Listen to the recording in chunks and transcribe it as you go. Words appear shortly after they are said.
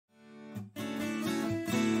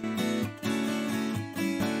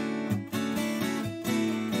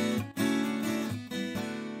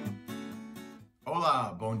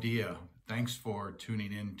dia. Thanks for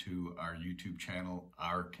tuning in to our YouTube channel,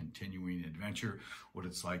 Our Continuing Adventure, what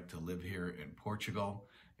it's like to live here in Portugal.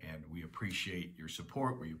 And we appreciate your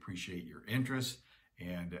support. We appreciate your interest.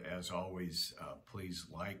 And as always, please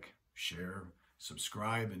like, share,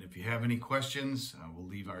 subscribe. And if you have any questions, we'll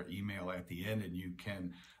leave our email at the end, and you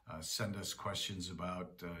can send us questions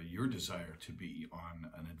about your desire to be on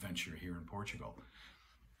an adventure here in Portugal.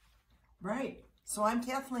 Right. So I'm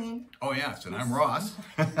Kathleen. Oh, yes, and I'm Ross.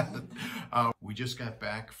 We just got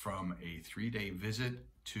back from a 3-day visit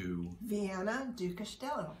to Viana do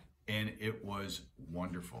Castelo. And it was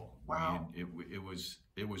wonderful. Wow. It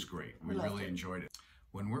was great. We really enjoyed it.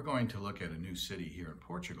 When we're going to look at a new city here in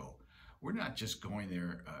Portugal, we're not just going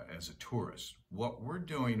there as a tourist. What we're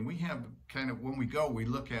doing, we have kind of, when we go, we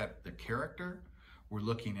look at the character. We're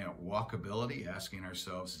looking at walkability, asking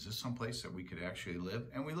ourselves, is this someplace that we could actually live?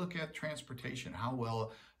 And we look at transportation, how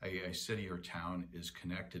well a city or town is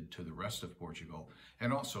connected to the rest of Portugal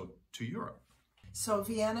and also to Europe. So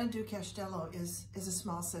Viana do Castelo is a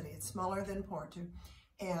small city. It's smaller than Porto.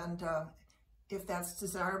 And if that's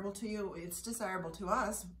desirable to you, it's desirable to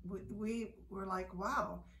us. We were like,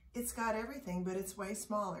 wow, it's got everything, but it's way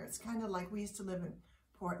smaller. It's kind of like we used to live in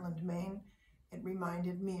Portland, Maine. It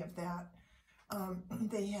reminded me of that.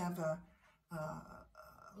 They have a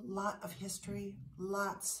lot of history,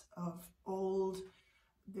 lots of old,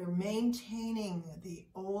 they're maintaining the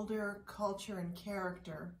older culture and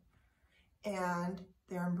character, and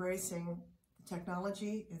they're embracing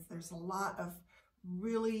technology. There's a lot of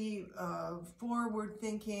really forward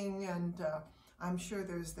thinking, and I'm sure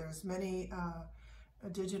there's many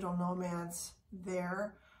digital nomads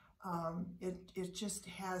there. It just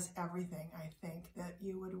has everything, I think, that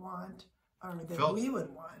you would want, or that we would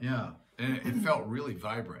want. Yeah, and it felt really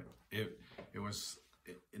vibrant. There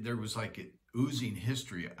was like oozing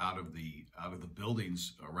history out of the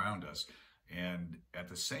buildings around us, and at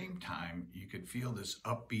the same time, you could feel this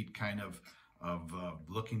upbeat kind of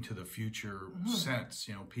looking to the future sense.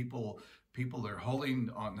 You know, people are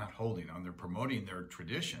they're promoting their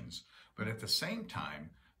traditions, but at the same time,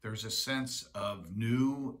 there's a sense of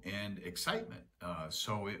new and excitement.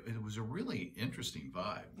 So it was a really interesting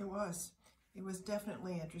vibe. It was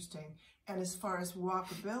definitely interesting. And as far as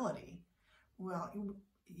walkability, well,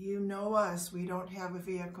 you know us, we don't have a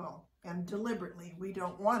vehicle. And deliberately, we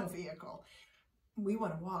don't want a vehicle. We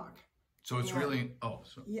want to walk. So it's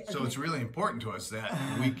it's really important to us that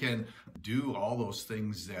we can do all those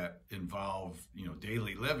things that involve,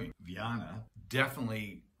 daily living. Viana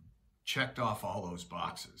definitely checked off all those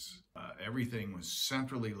boxes. Everything was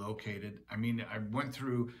centrally located. I mean, I went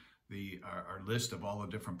through our list of all the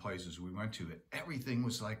different places we went to. Everything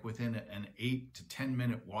was like within an 8 to 10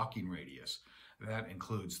 minute walking radius. That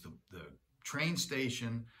includes the train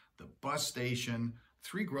station, the bus station,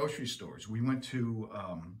 3 grocery stores. We went to,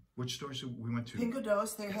 which stores we went to? Pingo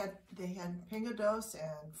Doce. They had Pingo Doce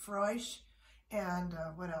and Freusch, and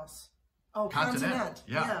what else? Oh, Continent.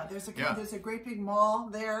 Yeah, there's a great big mall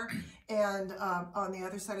there, and on the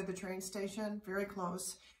other side of the train station, very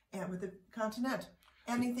close, and with the Continent.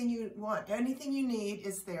 Anything you want, anything you need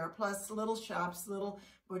is there, plus little shops, little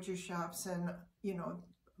butcher shops, and,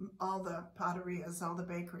 all the padarias, all the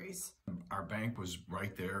bakeries. Our bank was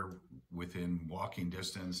right there within walking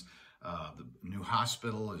distance. The new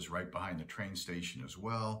hospital is right behind the train station as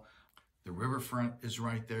well. The riverfront is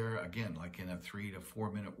right there, again, like in a 3 to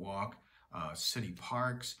 4 minute walk. City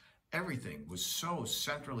parks, everything was so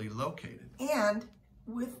centrally located. And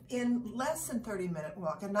within less than 30-minute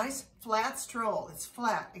walk, a nice flat stroll. It's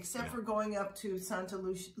flat, except for going up to Santa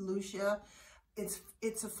Lucia.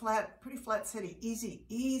 It's a pretty flat city,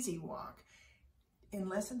 easy walk. In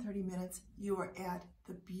less than 30 minutes, you are at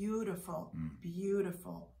the beautiful,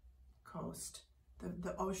 beautiful coast.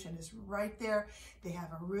 The ocean is right there. They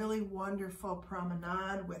have a really wonderful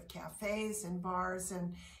promenade with cafes and bars,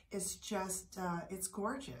 and it's just, it's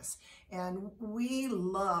gorgeous. And we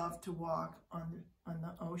love to walk on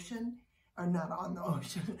the ocean, or not on the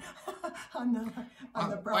ocean,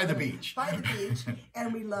 by the beach. By the beach,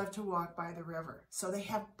 and we love to walk by the river. So they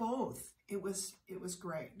have both. It was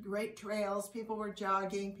great trails. People were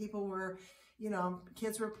jogging. People were,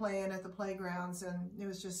 kids were playing at the playgrounds, and it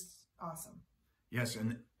was just awesome. Yes,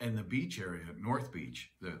 and the beach area, North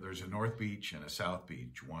Beach, there's a North Beach and a South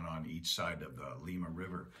Beach, one on each side of the Lima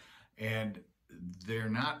River. And they're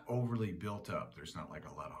not overly built up. There's not like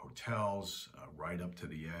a lot of hotels right up to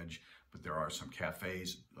the edge, but there are some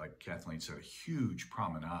cafes. Like Kathleen said, a huge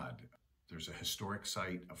promenade. There's a historic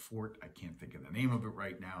site, a fort. I can't think of the name of it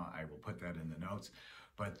right now. I will put that in the notes.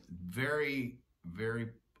 But very, very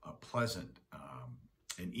pleasant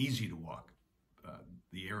and easy to walk.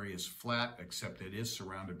 the area is flat, except it is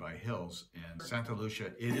surrounded by hills. And Santa Lucia,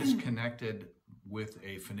 it is connected with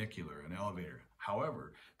a funicular, an elevator.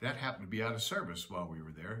 However, that happened to be out of service while we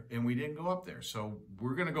were there, and we didn't go up there. So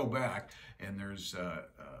we're going to go back, and there's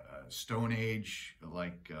Stone Age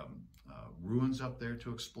ruins up there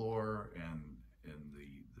to explore, and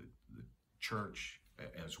the church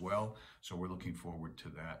as well. So we're looking forward to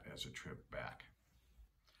that as a trip back.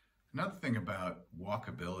 Another thing about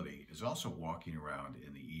walkability is also walking around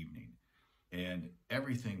in the evening. And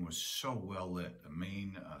everything was so well lit. The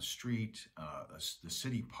main street, the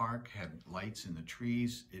city park had lights in the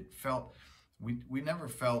trees. It felt, we never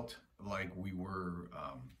felt like we were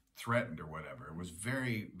threatened or whatever. It was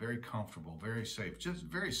very, very comfortable, very safe, just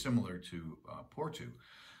very similar to Porto.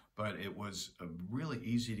 But it was really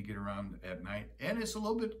easy to get around at night, and it's a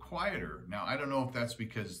little bit quieter. Now, I don't know if that's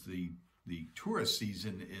because the tourist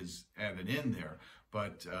season is at an end there,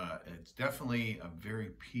 but it's definitely a very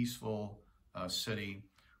peaceful city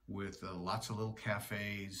with lots of little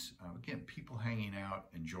cafes. Again, people hanging out,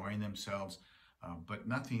 enjoying themselves, but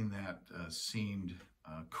nothing that seemed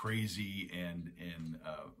crazy and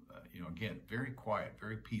again, very quiet,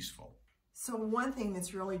 very peaceful. So one thing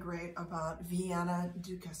that's really great about Viana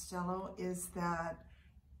do Castelo is that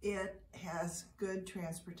it has good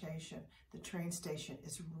transportation. The train station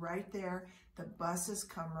is right there. The buses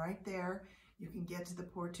come right there. You can get to the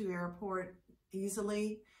Porto airport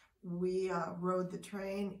easily. We rode the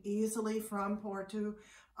train easily from Porto.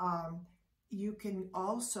 You can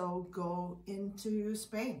also go into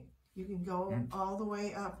Spain. You can go all the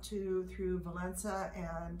way up through Valencia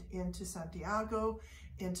and into Santiago,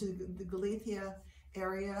 into the Galicia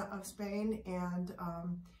area of Spain, and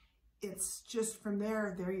it's just from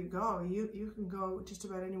there you go. You can go just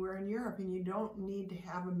about anywhere in Europe, and you don't need to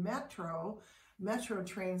have a metro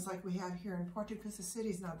trains like we have here in Porto, because the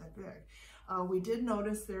city's not that big. We did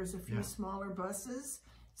notice there's a few smaller buses,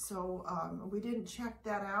 so we didn't check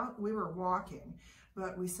that out. We were walking,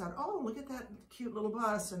 but we said, oh, look at that cute little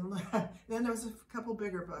bus, and then there was a couple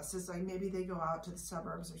bigger buses. Like maybe they go out to the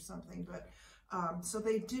suburbs or something, but so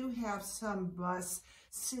they do have some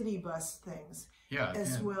city bus things,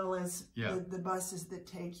 as well as the buses that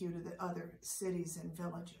take you to the other cities and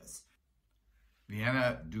villages.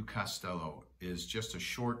 Viana do Castelo is just a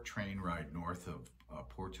short train ride north of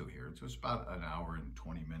Porto here. It's just about an hour and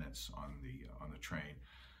 20 minutes on the train.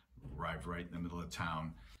 Arrive right in the middle of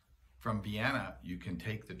town. From Viana, you can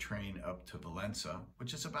take the train up to Valencia,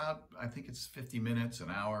 which is about, I think it's 50 minutes, an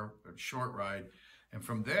hour, a short ride. And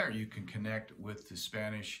from there, you can connect with the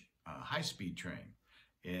Spanish high-speed train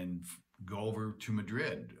and go over to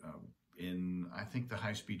Madrid. I think the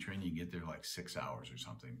high-speed train, you can get there like 6 hours or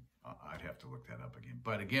something. I'd have to look that up again.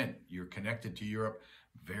 But again, you're connected to Europe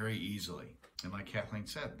very easily. And like Kathleen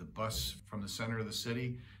said, the bus from the center of the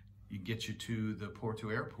city, you get you to the Porto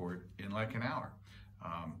airport in like an hour.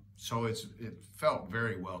 So it felt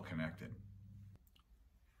very well connected.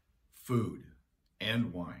 Food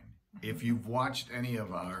and wine. If you've watched any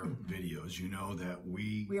of our videos, you know that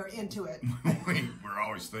we are into it. we're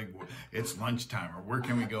always thinking, it's lunchtime, or where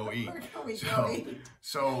can we go eat? Where can we go eat?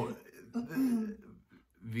 So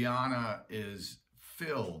Viana is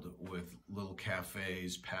filled with little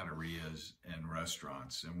cafes, patarias, and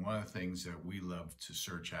restaurants. And one of the things that we love to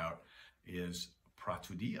search out is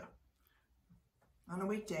prato dia. On a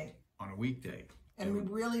weekday. On a weekday. And we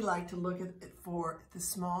really like to look at it for the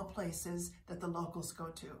small places that the locals go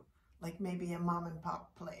to, like maybe a mom and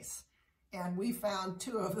pop place. And we found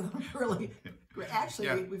 2 of them really.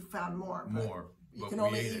 Actually, we found more. You can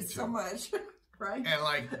only eat so much, right? And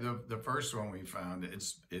like the first one we found,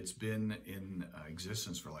 it's been in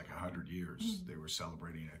existence for like 100 years. They were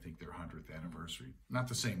celebrating, I think, their 100th anniversary. Not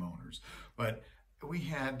the same owners, but we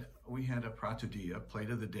had a prato dia,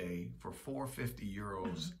 plate of the day, for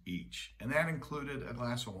 €4.50 each, and that included a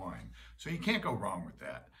glass of wine. So you can't go wrong with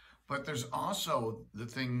that. But there's also the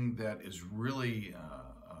thing that is really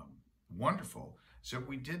wonderful. So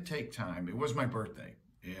we did take time. It was my birthday,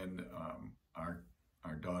 and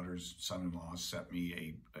our daughter's son-in-law sent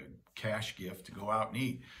me a cash gift to go out and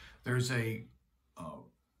eat. There's a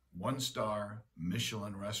 1-star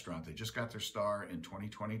Michelin restaurant. They just got their star in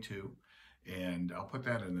 2022. And I'll put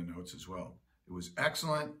that in the notes as well. It was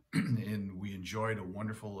excellent, and we enjoyed a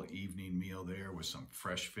wonderful evening meal there with some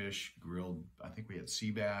fresh fish grilled. I think we had sea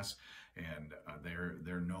bass, and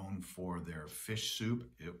they're known for their fish soup.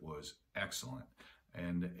 It was excellent,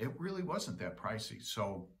 and it really wasn't that pricey.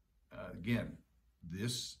 So again,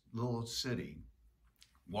 this little city,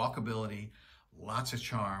 walkability, lots of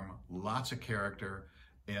charm, lots of character,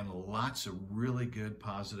 and lots of really good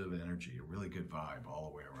positive energy, a really good vibe all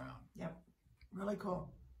the way around. Yep. Really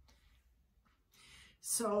cool.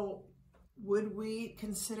 So would we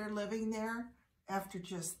consider living there after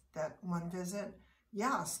just that one visit?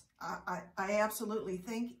 Yes, I absolutely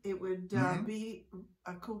think it would be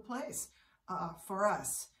a cool place for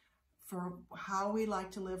us, for how we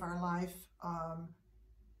like to live our life.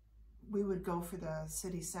 We would go for the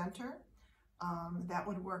city center. That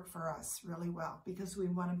would work for us really well, because we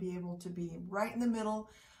want to be able to be right in the middle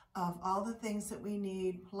of all the things that we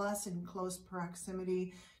need, plus in close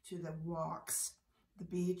proximity to the walks, the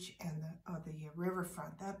beach, and the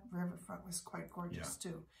riverfront. That riverfront was quite gorgeous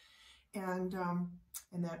too. And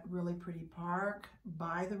that really pretty park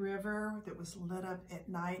by the river that was lit up at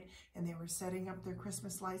night, and they were setting up their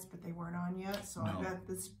Christmas lights, but they weren't on yet. So I bet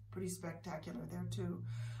that's pretty spectacular there too.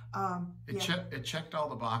 It checked all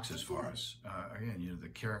the boxes for us. Again, you know, the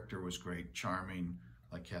character was great, charming,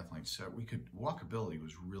 like Kathleen said. Walkability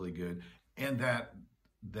was really good, and that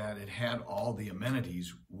it had all the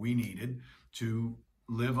amenities we needed to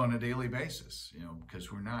live on a daily basis. You know,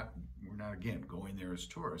 because we're not again going there as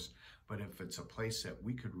tourists, but if it's a place that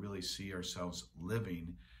we could really see ourselves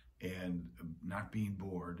living and not being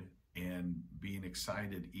bored and being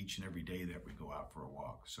excited each and every day that we go out for a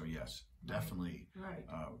walk. So yes, definitely,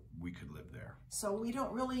 we could live there. So we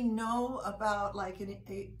don't really know about like an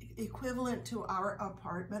equivalent to our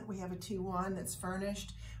apartment. We have a T1 that's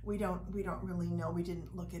furnished. We don't really know. We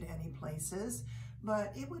didn't look at any places,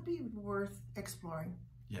 but it would be worth exploring.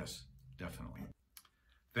 Yes, definitely.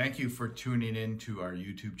 Thank you for tuning in to our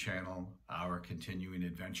YouTube channel, Our Continuing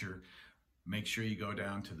Adventure. Make sure you go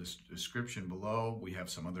down to the description below. We have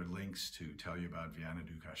some other links to tell you about Viana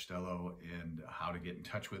do Castelo and how to get in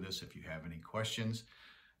touch with us if you have any questions.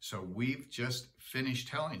 So we've just finished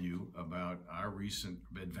telling you about our recent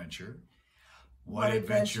adventure. What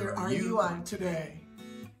adventure are you on today?